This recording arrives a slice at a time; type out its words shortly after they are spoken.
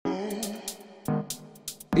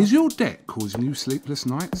Is your debt causing you sleepless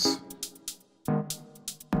nights?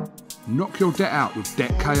 Knock your debt out with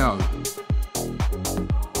Debt KO.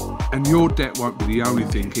 And your debt won't be the only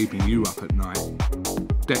thing keeping you up at night.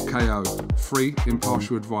 Debt KO, free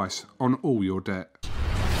impartial advice on all your debt.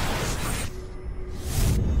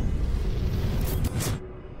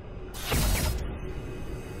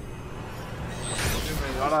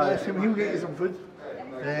 He'll get you some food.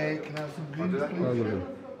 Can I have some green?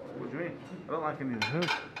 What do you mean? I don't like any of the food.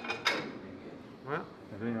 Well,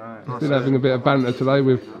 Nice, still having a bit of banter today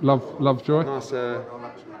with Lovejoy.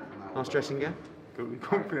 nice dressing gown. Got me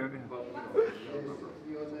company, haven't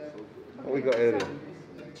What we got here then?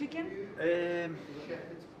 Chicken?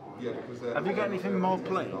 Have you got anything more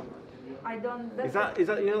plain? I don't. Is that you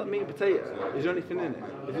know like meat and potato? Is there anything in it?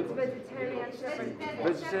 Is it Vegetarian shepherd?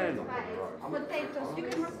 vegetarian? Potatoes. You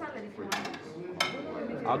can have salad if you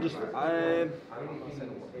want. I'll just can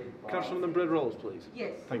I have some of them bread rolls, please?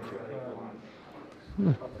 Yes. Thank you.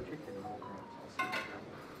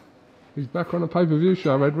 He's back on a pay-per-view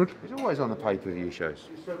show, Edward. He's always on the pay-per-view shows.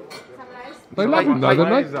 They love him though,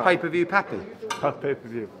 don't they? Pay-per-view pappy.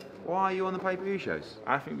 Pay-per-view. Why are you on the pay-per-view shows?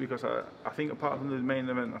 I think because I think apart from the main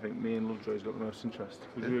event, I think me and Lovejoy's got the most interest.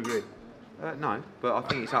 Would you agree? No, but I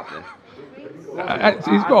think it's up there.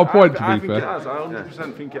 He's got a point, to I be think it fair. has. I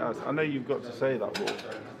 100% think it has. I know you've got to say that,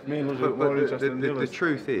 but me and Lovejoy are more interested in the The others.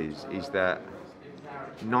 truth is that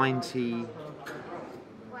 90%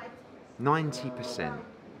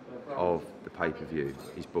 of the pay-per-view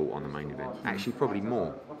is bought on the main event. Actually, probably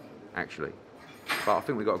more, actually. But I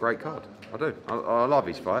think we've got a great card. I do. I love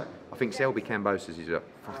his fight. I think Selby Cambosis is a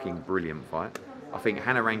fucking brilliant fight. I think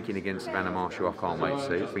Hannah Rankin against Savannah Marshall, I can't wait to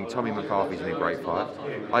see. I think Tommy McCarthy's in a great fight.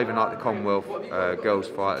 I even like the Commonwealth girls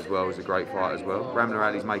fight as well, is a great fight as well. Ramla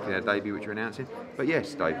Ali's making her debut, which you're announcing. But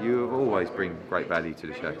yes, Dave, you have always bring great value to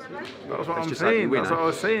the show. That's what I'm just saying. like you, That's what I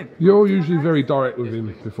was saying. You're usually very direct with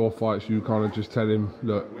him before fights. You kind of just tell him,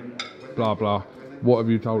 look, blah, blah. What have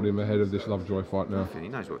you told him ahead of this Lovejoy fight now? I think he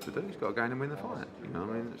knows what to do. He's got to go in and win the fight. You know, I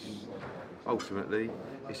mean, ultimately,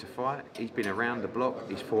 it's a fight. He's been around the block.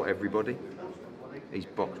 He's fought everybody. He's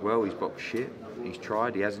boxed well. He's boxed shit. He's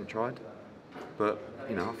tried. He hasn't tried. But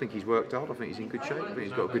you know, I think he's worked hard. I think he's in good shape. I think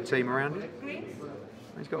he's got a good team around him.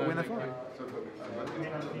 He's got to win the fight.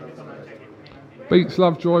 Beats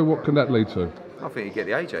Lovejoy, what can that lead to? I think he'd get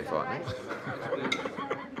the AJ fight next.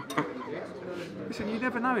 Listen, you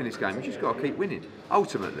never know in this game. You just got to keep winning.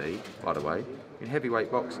 Ultimately, by the way, in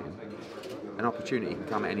heavyweight boxing, an opportunity can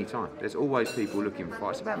come at any time. There's always people looking for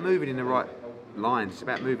fights. It's about moving in the right lines. It's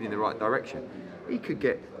about moving in the right direction. He could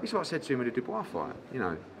get. This is what I said to him with the Dubois fight. You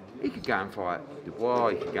know, he could go and fight Dubois.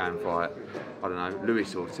 He could go and fight, I don't know,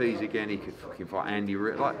 Luis Ortiz again. He could fucking fight Andy.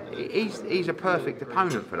 Like he's a perfect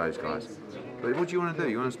opponent for those guys. But what do you want to do?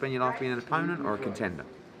 You want to spend your life being an opponent or a contender?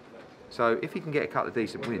 So if he can get a couple of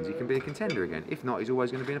decent wins, he can be a contender again. If not, he's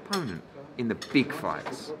always going to be an opponent in the big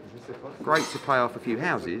fights. Great to pay off a few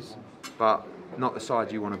houses, but not the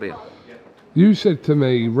side you want to be on. You said to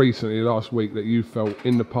me recently, last week, that you felt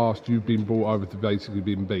in the past you've been brought over to basically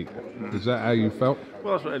being beat. Is that how you felt?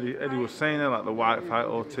 Well, that's what Eddie was saying there, like the white fight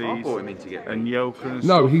Ortiz I brought him in to get and Yoker and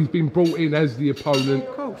No, stuff. he's been brought in as the opponent.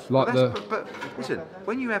 Of course. Like But listen,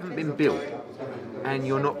 when you haven't been built and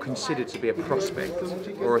you're not considered to be a prospect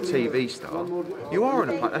or a TV star, you are an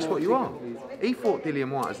opponent. That's what you are. He fought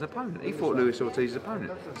Dillian White as an opponent. He fought Luis Ortiz as an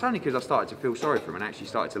opponent. It's only because I started to feel sorry for him and actually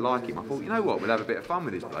started to like him. I thought, you know what, we'll have a bit of fun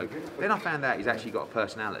with this bloke. Then I found out he's actually got a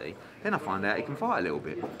personality. Then I find out he can fight a little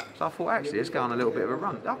bit. So I thought, actually, let's go on a little bit of a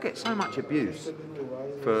run. I'll get so much abuse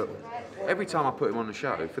for every time I put him on the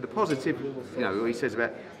show, for the positive, you know, he says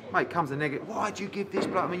about, mate, comes the negative, why'd you give this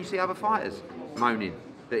bloke? I mean, you see other fighters moaning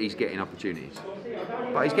that he's getting opportunities.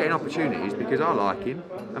 But he's getting opportunities because I like him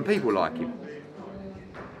and people like him.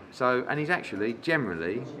 So, and he's actually,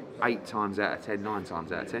 generally, 8 times out of 10, 9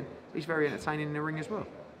 times out of 10, he's very entertaining in the ring as well.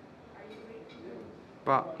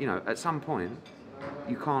 But, you know, at some point,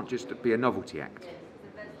 you can't just be a novelty act.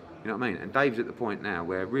 You know what I mean? And Dave's at the point now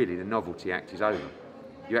where really the novelty act is over.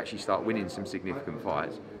 You actually start winning some significant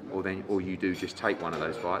fights, or you do just take one of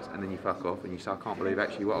those fights and then you fuck off and you say, I can't believe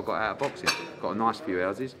actually what I got out of boxing. Got a nice few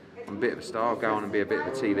houses, I'm a bit of a star, I'll go on and be a bit of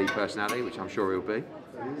a TV personality, which I'm sure he'll be.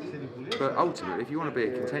 But ultimately, if you want to be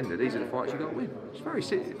a contender, these are the fights you've got to win. It's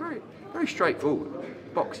very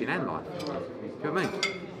straightforward, boxing and life. Do you know what I mean?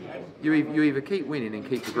 You either keep winning and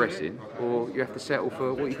keep progressing, or you have to settle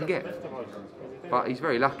for what you can get. But he's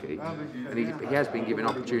very lucky, and he has been given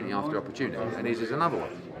opportunity after opportunity, and his is another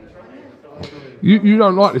one. You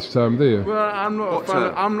don't like this term, do you? Well, I'm not What a fan.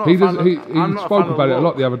 term? I'm not. He a fan does- of, he I'm not spoke fan of about it a luck.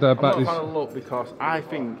 lot the other day about I'm this. not a fan of luck because I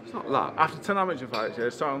think It's not luck. after 10 amateur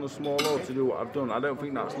fights, starting on a small low to do what I've done, I don't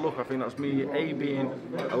think that's luck. I think that's me A, being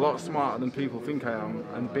a lot smarter than people think I am,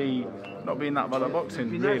 and B, not being that bad at boxing.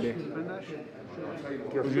 Really.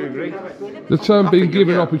 Would you agree? The term being think,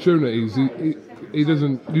 given yeah. opportunities, he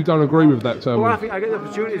doesn't. You don't agree with that term. Well, I think I get the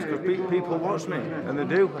opportunities because people watch me, and they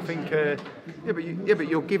do. I think. Yeah, but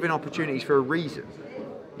you're given opportunities for a reason.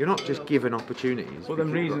 You're not just given opportunities. Well,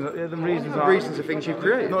 them reasons. Yeah, them reasons The are. reasons are things you've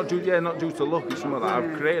created. Not due to luck. It's something that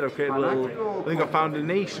I've created. I've created a little. I think I found a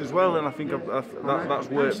niche as well, and I think that's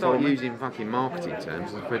Don't worked for start me. using fucking marketing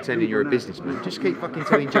terms and pretending you're a businessman. Just keep fucking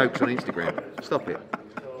telling jokes on Instagram. Stop it.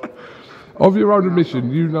 Of your own admission,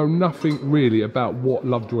 you know nothing really about what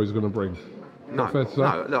Lovejoy is going to bring. No, Fair to say?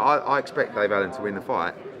 no. Look, I expect Dave Allen to win the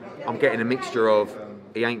fight. I'm getting a mixture of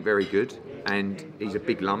he ain't very good and he's a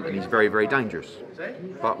big lump and he's very, very dangerous.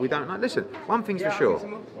 But we don't know. Listen, one thing's for sure.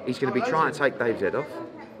 He's going to be trying to take Dave's head off,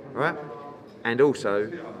 right? And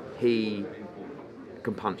also, he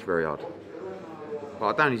can punch very hard.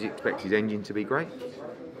 But I don't expect his engine to be great.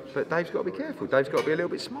 But Dave's got to be careful. Dave's got to be a little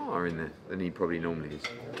bit smarter in there than he probably normally is.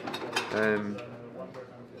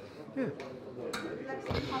 Yeah.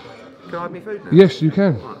 Can I have my food now? Yes, you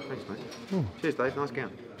can. Right, thanks, mate. Cheers, Dave. Nice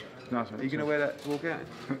gown. Nice, Are you going to wear that to walk out?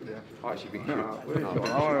 Yeah. I actually think you should.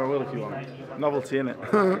 I will if you want. Novelty in it.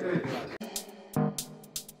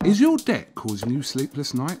 Is your debt causing you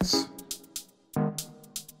sleepless nights?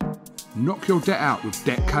 Knock your debt out with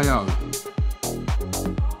Debt KO.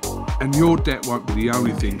 And your debt won't be the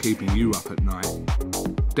only thing keeping you up at night.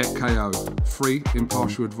 Debt KO, free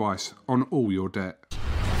impartial advice on all your debt.